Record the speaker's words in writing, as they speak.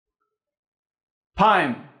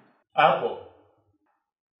Pine. Apple.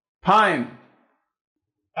 Pine.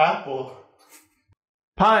 Apple.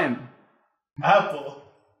 Pine. Apple.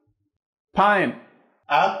 Pine.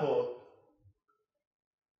 Apple.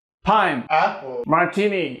 Pine. Apple.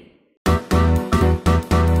 Martini.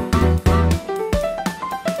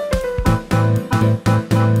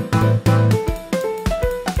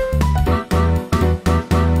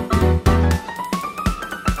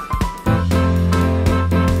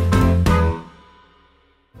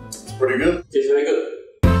 Pretty good. Tastes very good.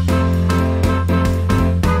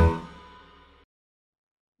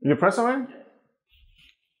 You press away?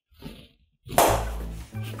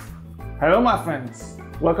 Hello my friends,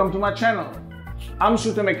 welcome to my channel. I'm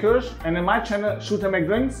Shooter McKirsch, and in my channel Shooter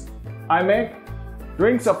McDrinks, I make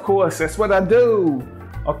drinks, of course, that's what I do.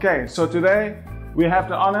 Okay, so today we have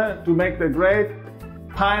the honor to make the great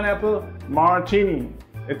Pineapple Martini.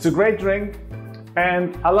 It's a great drink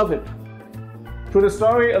and I love it. To the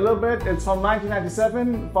story a little bit, it's from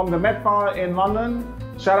 1997 from the Met Bar in London.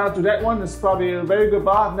 Shout out to that one, it's probably a very good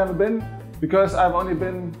bar. I've never been because I've only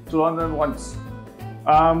been to London once.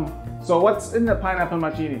 So what's in the Pineapple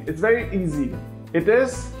Martini? It's very easy. It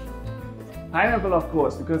is pineapple, of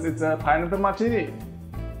course, because it's a Pineapple Martini.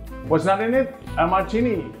 What's not in it? A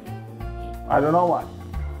martini. I don't know what.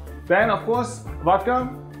 Then of course, vodka,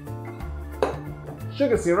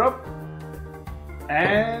 sugar syrup,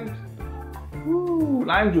 and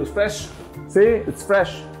lime juice, fresh. See, it's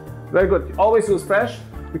fresh. Very good. Always use fresh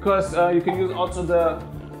because you can use also the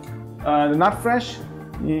not fresh.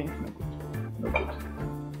 Yeah, no good.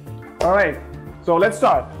 All right, so let's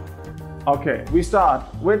start. Okay, we start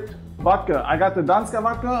with vodka. I got the Danzka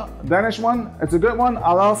vodka, Danish one. It's a good one.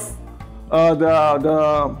 I love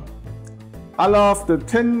the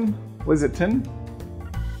tin. What is it? Tin?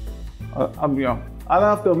 Yeah. I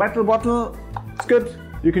love the metal bottle. It's good.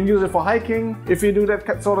 You can use it for hiking if you do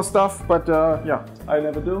that sort of stuff, but yeah, I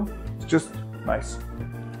never do. It's just nice.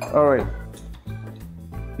 All right.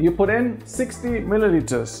 You put in 60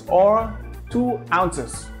 milliliters or 2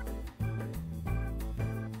 ounces.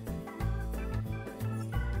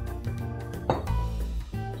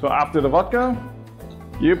 So after the vodka,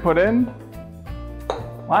 you put in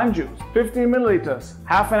lime juice, 50 milliliters,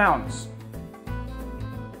 half an ounce.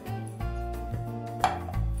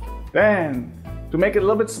 Then, to make it a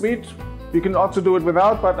little bit sweet, you can also do it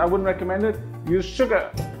without, but I wouldn't recommend it. Use sugar.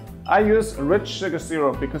 I use rich sugar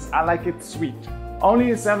syrup because I like it sweet.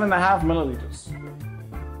 Only 7.5 milliliters.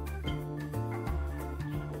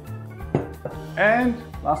 And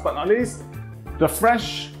last but not least, the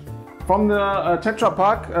fresh from the Tetra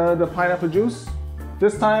Pak, the pineapple juice.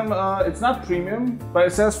 This time it's not premium, but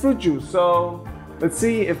it says fruit juice. So let's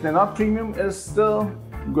see if they're not premium is still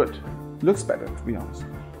good. Looks better, to be honest.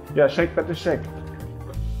 Yeah, shake, better shake.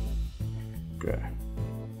 Okay.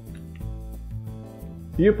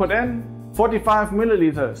 You put in 45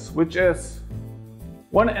 milliliters, which is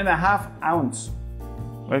 1.5 ounce,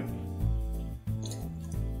 right?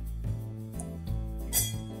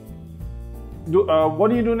 What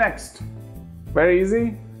do you do next? Very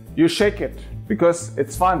easy. You shake it because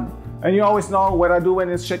it's fun. And you always know what I do when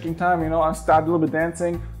it's shaking time. You know, I start a little bit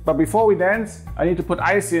dancing. But before we dance, I need to put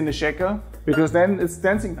ice in the shaker because then it's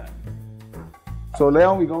dancing time. So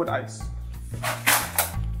Leon, we go with ice.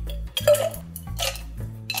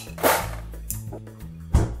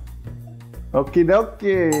 Okie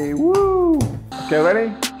dokie, woo! Okay,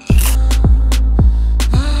 ready?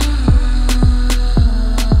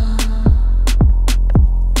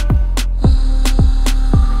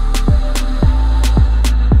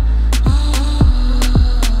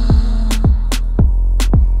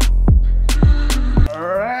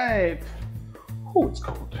 Oh, it's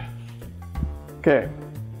cold. Okay,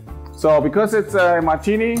 so because it's a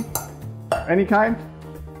martini, any kind,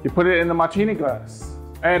 you put it in the martini glass.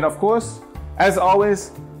 And of course, as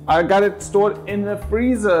always, I got it stored in the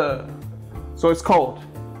freezer. So it's cold.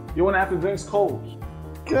 You want to have the drinks cold.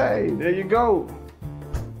 Okay, there you go.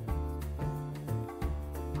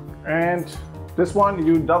 And this one,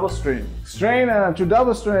 you double strain. Strainer to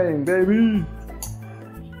double strain, baby.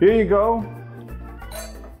 Here you go.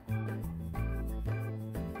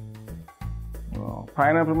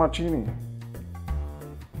 Pineapple Martini.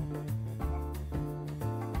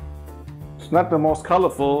 It's not the most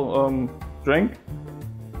colorful drink,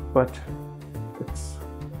 but it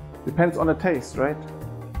depends on the taste, right?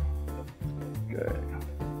 Okay.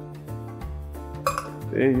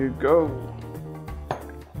 There you go.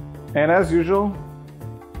 And as usual,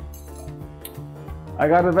 I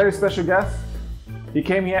got a very special guest. He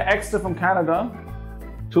came here extra from Canada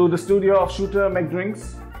to the studio of Shooter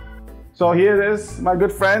McDrinks. So here it is, my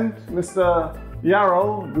good friend, Mr.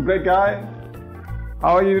 Yarrow, the great guy.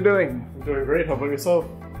 How are you doing? I'm doing great. How about yourself?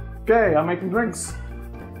 Okay, I'm making drinks.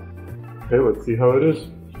 Okay, let's see how it is.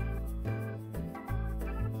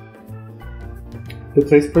 It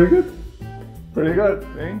tastes pretty good. Pretty good,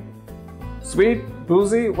 eh? Sweet,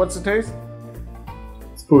 boozy, what's the taste?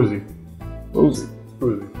 It's boozy. Boozy.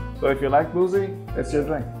 Boozy. So if you like boozy, it's your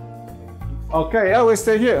drink. Okay, yeah, we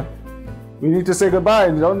stay here. We need to say goodbye.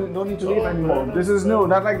 Don't need to leave anymore. This is new,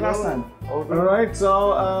 not like last time. Alright,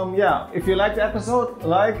 so yeah, if you like the episode,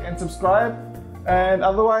 like and subscribe. And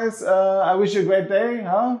otherwise, I wish you a great day,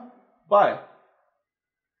 huh? Bye.